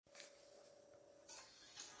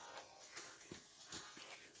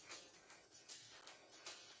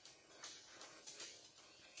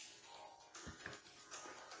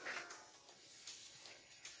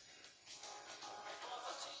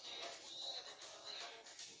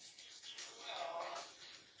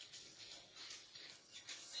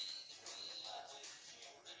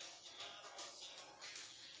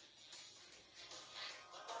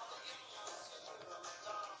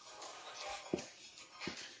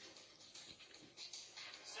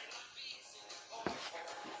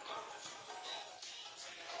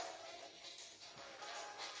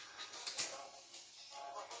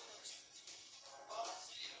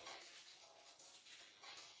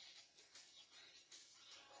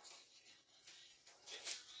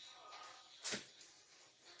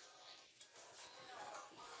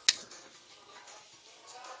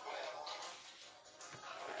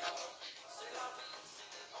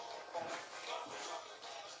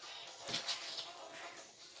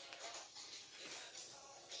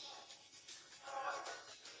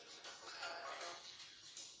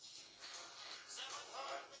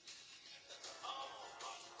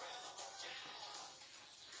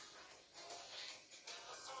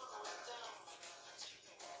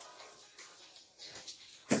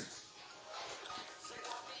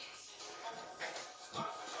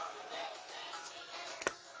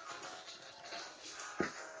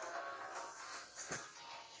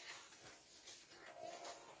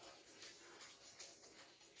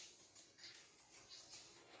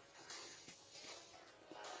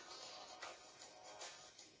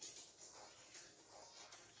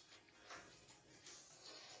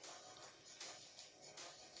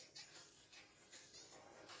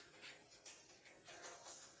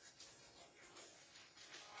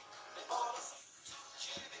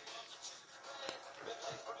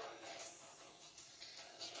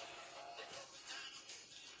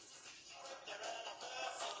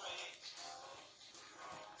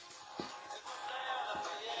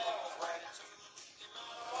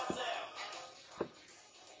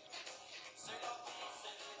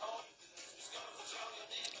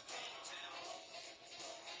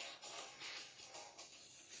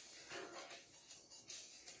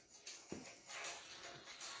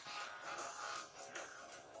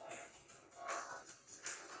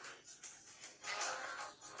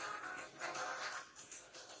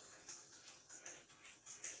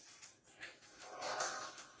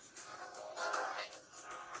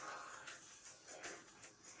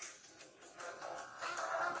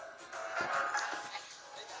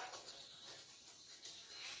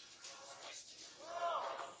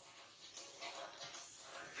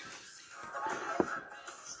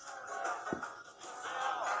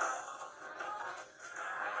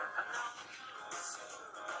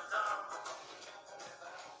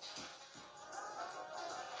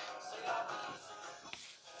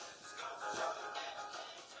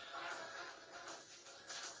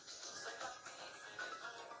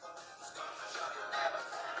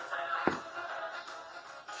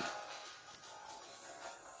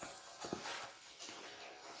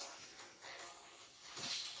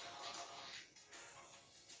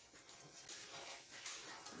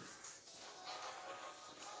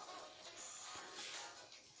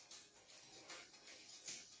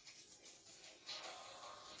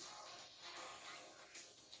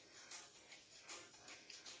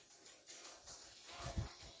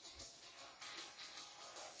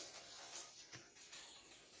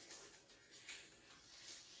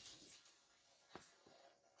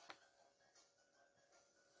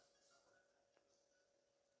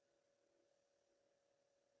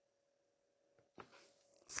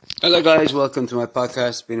Hello, guys. Welcome to my podcast.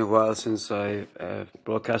 It's been a while since I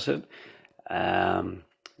broadcasted.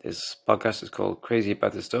 This podcast is called Crazy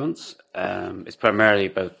About the Stones. It's primarily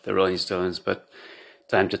about the Rolling Stones, but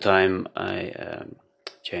time to time I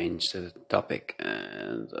change the topic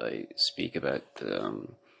and I speak about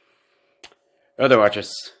other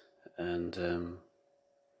artists and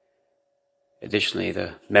additionally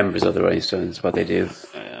the members of the Rolling Stones, what they do,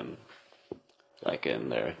 like in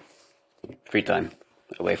their free time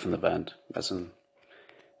away from the band, as in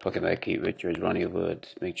talking about Keith Richards, Ronnie Wood,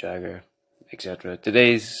 Mick Jagger, etc.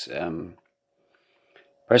 Today's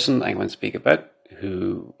person I'm going to speak about,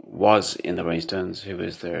 who was in the Rolling Stones, who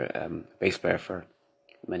was their bass player for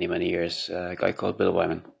many, many years, a guy called Bill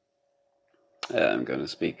Wyman. I'm going to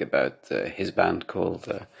speak about his band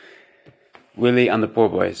called Willie and the Poor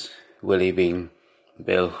Boys, Willie being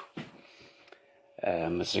Bill.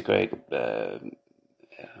 It's a great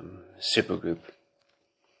supergroup.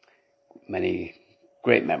 Many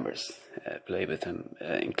great members play with him,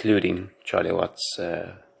 including Charlie Watts,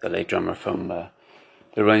 the late drummer from the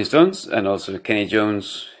Rolling Stones, and also Kenny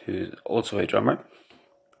Jones, who's also a drummer.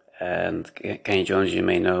 And Kenny Jones, you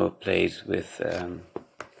may know, played with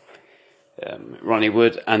Ronnie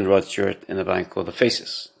Wood and Rod Stewart in a band called The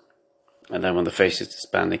Faces. And then when The Faces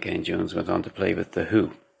disbanded, Kenny Jones went on to play with The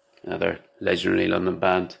Who, another legendary London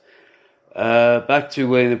band. Back to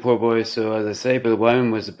Willie and the Poor Boys. So as I say, Bill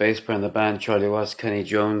Wyman was the bass player in the band, Charlie Watts, Kenny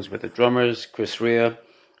Jones were the drummers, Chris Rea.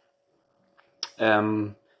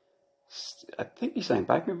 I think he sang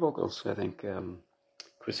backing vocals. I think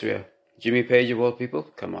Chris Rea. Jimmy Page of all people.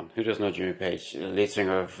 Come on, who doesn't know Jimmy Page? Lead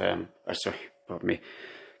singer of, pardon me.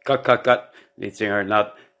 Cut. Lead singer,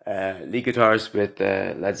 not lead guitarist with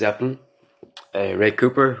Led Zeppelin. Ray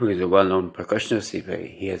Cooper, who is a well-known percussionist,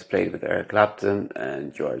 he has played with Eric Clapton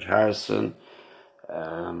and George Harrison.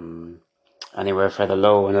 Anywhere Further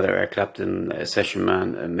Low, another Eric Clapton session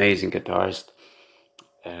man, amazing guitarist.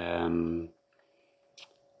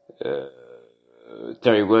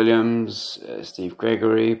 Terry Williams, Steve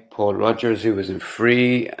Gregory, Paul Rodgers, who was in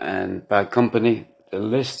Free and Bad Company. The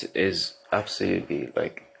list is absolutely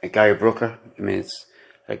like a Gary Brooker. I mean, it's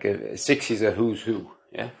like a 60s a who's who,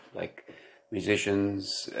 yeah, like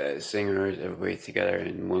musicians, singers, everybody together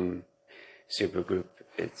in one super group.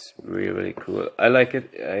 It's really, really cool. I like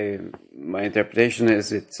it. My interpretation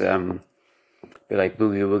is it's a bit like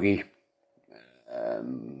boogie woogie,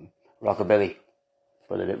 rockabilly,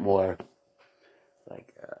 but a bit more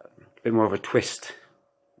like a bit more of a twist,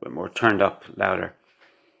 a bit more turned up, louder,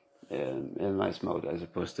 in a nice mode, as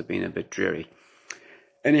opposed to being a bit dreary.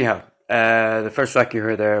 Anyhow, the first track you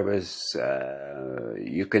heard there was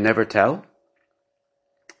You Can Never Tell,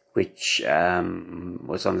 which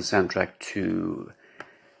was on the soundtrack to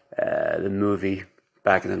the movie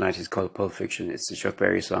back in the 90s called Pulp Fiction. It's the Chuck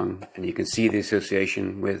Berry song, and you can see the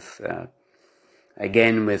association with,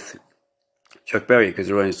 again, with Chuck Berry, because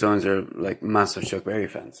the Rolling Stones are like massive Chuck Berry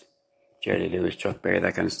fans. Jerry Lee Lewis, Chuck Berry,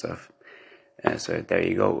 that kind of stuff. So there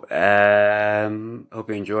you go. Hope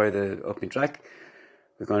you enjoy the opening track.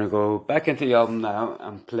 We're going to go back into the album now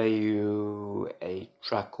and play you a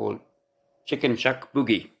track called Chicken Shack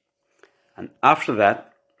Boogie. And after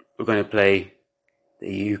that, we're going to play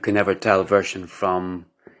the You Can Never Tell version from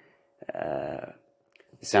the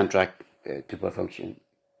soundtrack to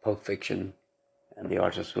Pulp Fiction, and the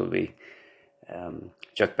artist will be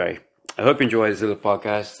Chuck Berry. I hope you enjoy this little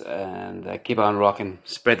podcast, and keep on rocking,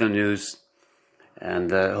 spread the news,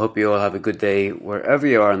 and I hope you all have a good day wherever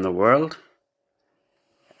you are in the world,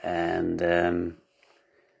 and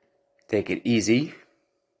take it easy,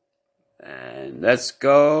 and let's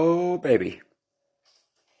go, baby.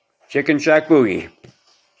 Chicken Shack Boogie.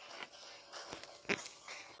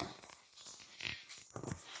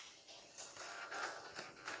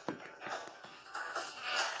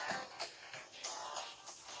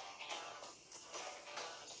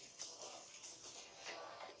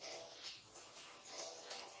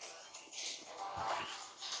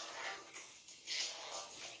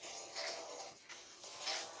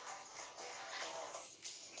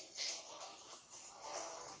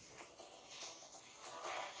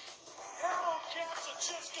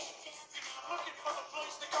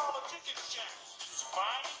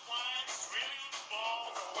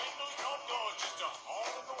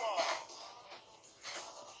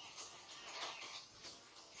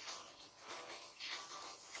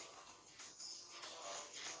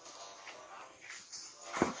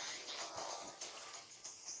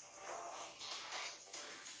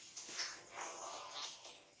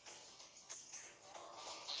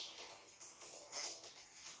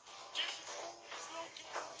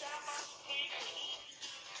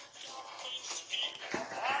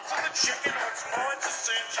 Chicken with more to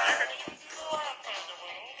send chicken.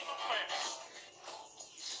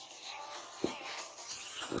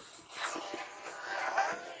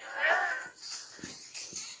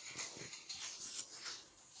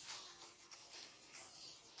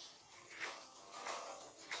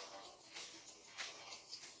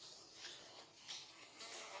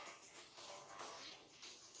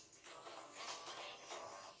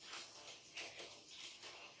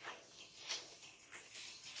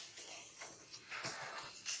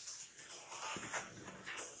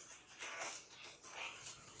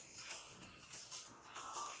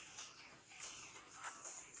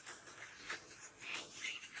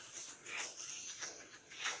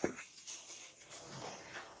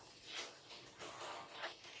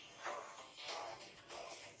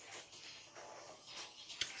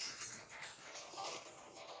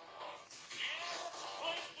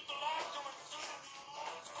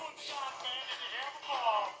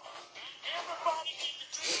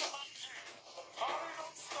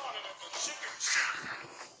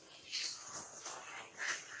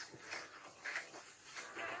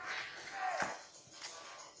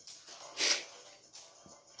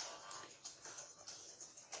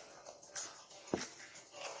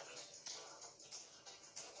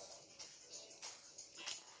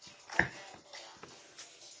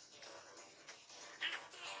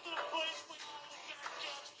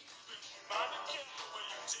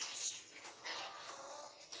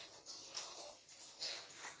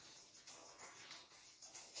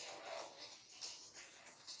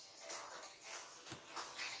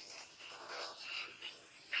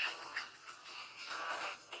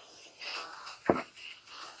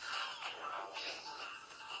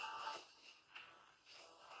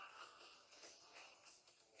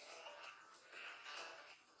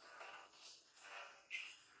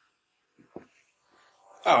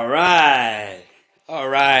 All right. All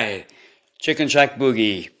right. Chicken Shack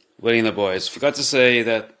Boogie, Willie and the Boys. Forgot to say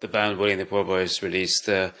that the band Willie and the Poor Boys released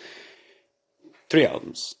 3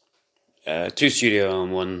 albums. 2 studio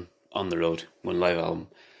and 1 on the road, 1 live album.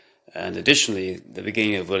 And additionally, the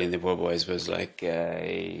beginning of Willie and the Poor Boys was like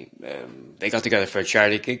they got together for a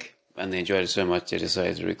charity gig and they enjoyed it so much they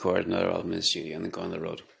decided to record another album in the studio and then go on the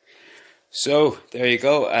road. So there you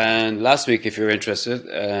go. And last week, if you're interested,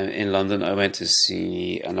 in London, I went to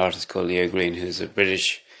see an artist called Leo Green, who's a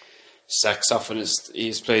British saxophonist.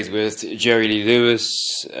 He's played with Jerry Lee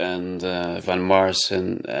Lewis and Van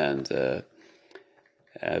Morrison and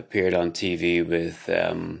appeared on TV with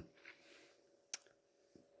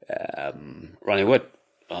Ronnie Wood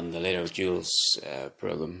on the Later with Jules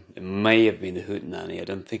program. It may have been the Hootenanny. I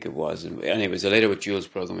don't think it was. Anyway, it was the Later with Jules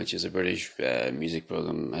program, which is a British music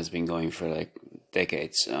program, has been going for like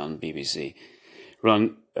decades on BBC.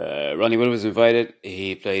 Ronnie Wood was invited.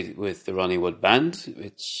 He played with the Ronnie Wood Band,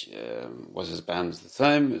 which was his band at the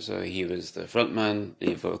time. So he was the frontman,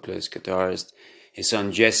 lead vocalist, guitarist. His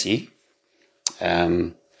son Jesse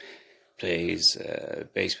plays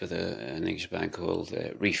bass with an English band called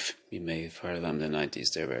Reef. You may have heard of them in the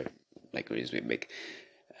 90s. They were like reasonably big.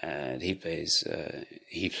 And he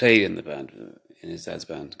played in the band, in his dad's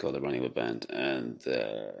band called the Ronnie Wood Band. And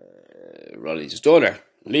Ronnie's daughter,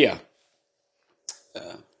 Leah,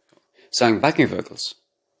 sang backing vocals.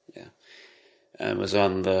 Yeah. And was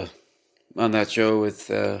on that show with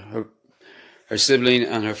her sibling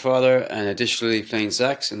and her father, and additionally playing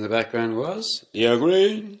sax in the background was Leo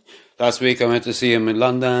Green. Last week I went to see him in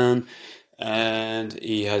London, and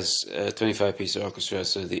he has a 25-piece orchestra,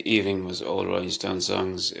 so the evening was all Rolling Stone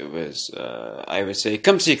songs. It was, I would say,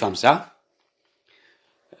 comme ci, comme ça.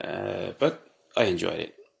 But I enjoyed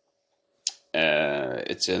it.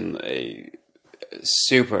 It's in a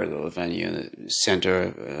super little venue in the centre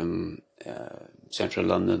of central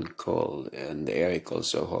London in the area called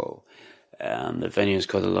Soho. And the venue is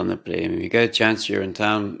called the London Play. And if you get a chance, you're in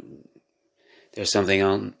town, there's something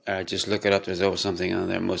on, just look it up. There's always something on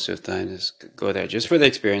there most of the time. Just go there just for the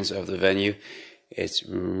experience of the venue. It's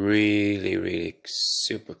really, really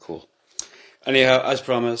super cool. Anyhow, as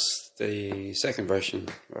promised, the second version,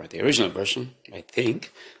 or the original version, I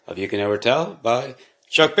think, of You Can Never Tell by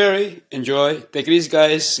Chuck Berry. Enjoy. Take it easy,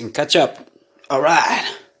 guys, and catch up. All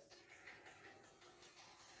right.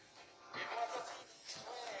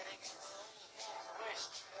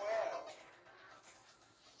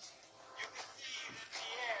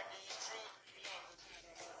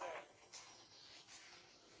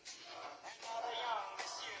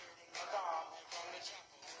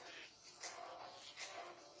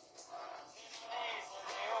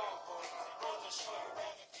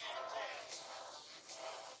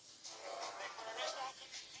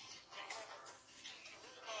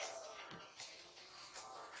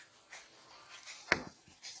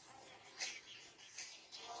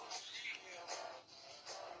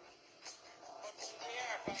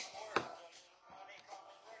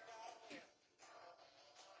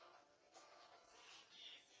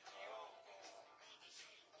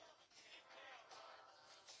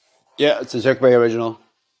 Yeah, it's a Cirque Bay original.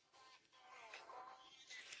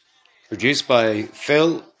 Produced by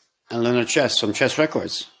Phil and Leonard Chess from Chess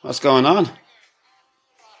Records. What's going on?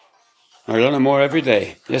 I learn more every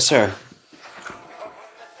day. Yes, sir.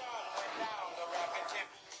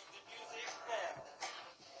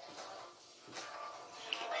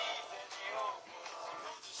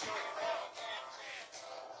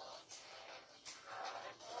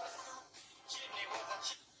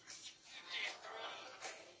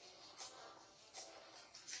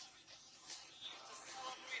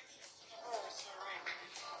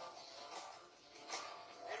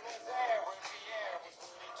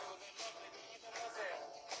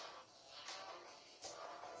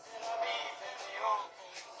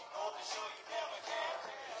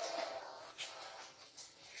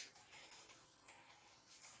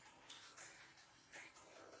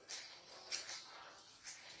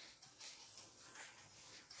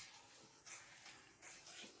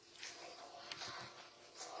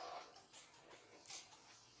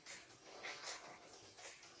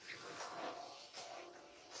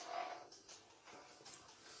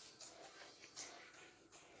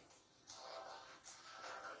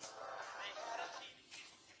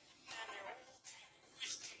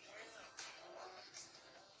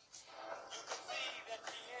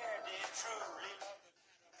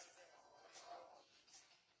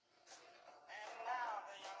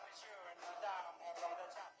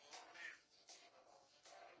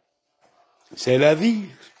 C'est la vie.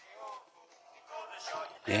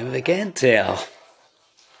 Never can tell.